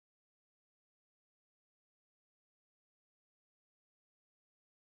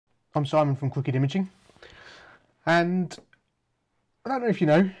I'm Simon from Crooked Imaging, and I don't know if you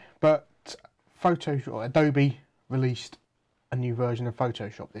know, but Adobe released a new version of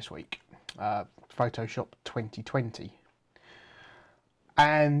Photoshop this week, Photoshop 2020.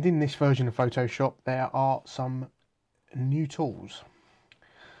 And in this version of Photoshop there are some new tools.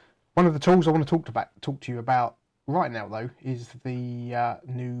 One of the tools I want to talk to you about right now though is the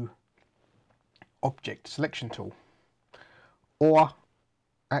new object selection tool, or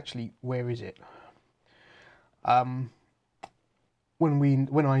actually, where is it? When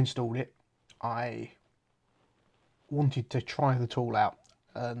I installed it, I wanted to try the tool out,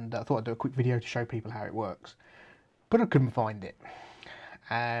 and I thought I'd do a quick video to show people how it works, but I couldn't find it.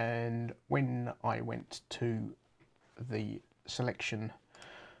 And when I went to the selection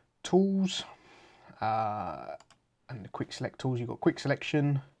tools and the quick select tools, you've got quick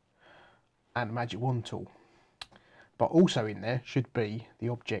selection and the magic wand tool. But also in there should be the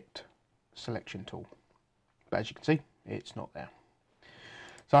object selection tool. But as you can see, it's not there.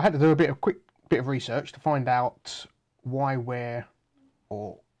 So I had to do a quick bit of research to find out why, where,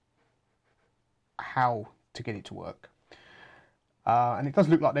 or how to get it to work. And it does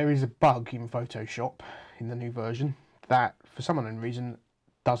look like there is a bug in Photoshop in the new version that, for some unknown reason,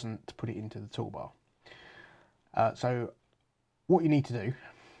 doesn't put it into the toolbar. So what you need to do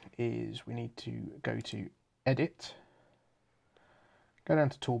is we need to go to Edit. Go down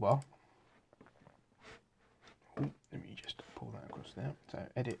to Toolbar. Let me just pull that across there. So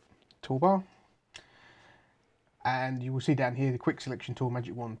Edit, Toolbar. And you will see down here the Quick Selection tool,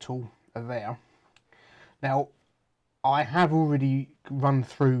 Magic Wand tool are there. Now, I have already run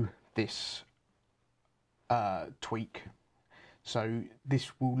through this tweak, so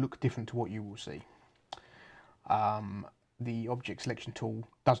this will look different to what you will see. The Object Selection tool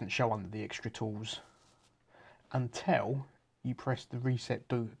doesn't show under the extra tools until you press the reset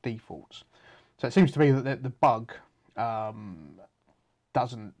defaults. So it seems to be that the bug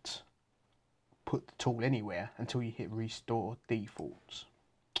doesn't put the tool anywhere until you hit restore defaults.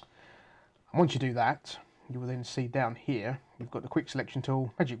 And once you do that, you will then see down here you've got the quick selection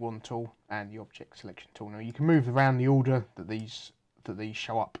tool, magic wand tool, and the object selection tool. Now you can move around the order that these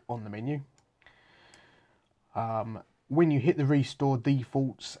show up on the menu. When you hit the restore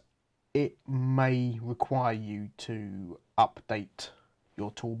defaults, it may require you to update your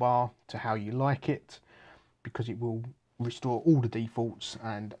toolbar to how you like it, because it will restore all the defaults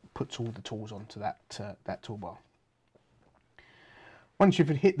and puts all the tools onto that toolbar. Once you've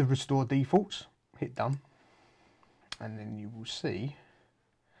hit the restore defaults, hit done, and then you will see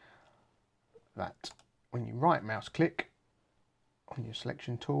that when you right mouse click on your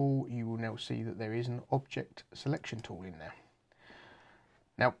selection tool, you will now see that there is an object selection tool in there.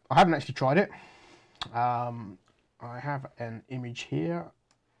 Now, I haven't actually tried it. I have an image here.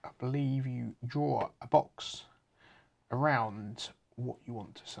 I believe you draw a box around what you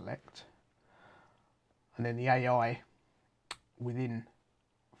want to select, and then the AI within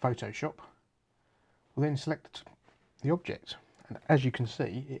Photoshop will then select the object. And as you can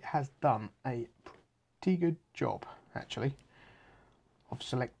see, it has done a pretty good job, actually, of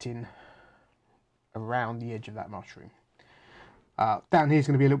selecting around the edge of that mushroom. Down here is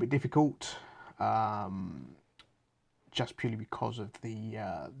going to be a little bit difficult, just purely because of the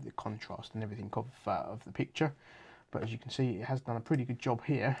contrast and everything of the picture. But as you can see, it has done a pretty good job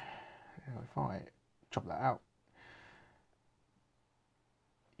here. Now, if I chop that out,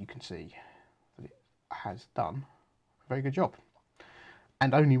 you can see that it has done a very good job,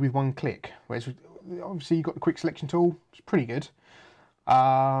 and only with one click. Whereas obviously you've got the quick selection tool, it's pretty good,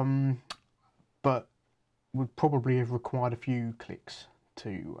 but would probably have required a few clicks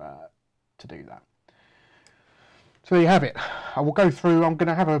to do that. So there you have it. I will go through. I'm going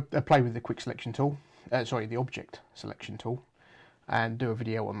to have a play with the quick selection tool, the object selection tool, and do a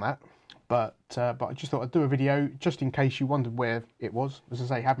video on that. But I just thought I'd do a video just in case you wondered where it was. As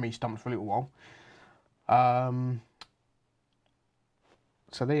I say, had me stumped for a little while.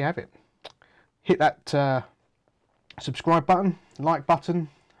 So there you have it. Hit that subscribe button, like button.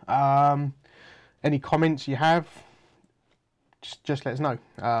 Any comments you have, just let us know.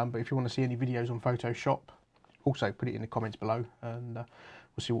 But if you want to see any videos on Photoshop, also put it in the comments below, and we'll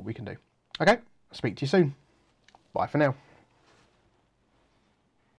see what we can do. Okay, I'll speak to you soon. Bye for now.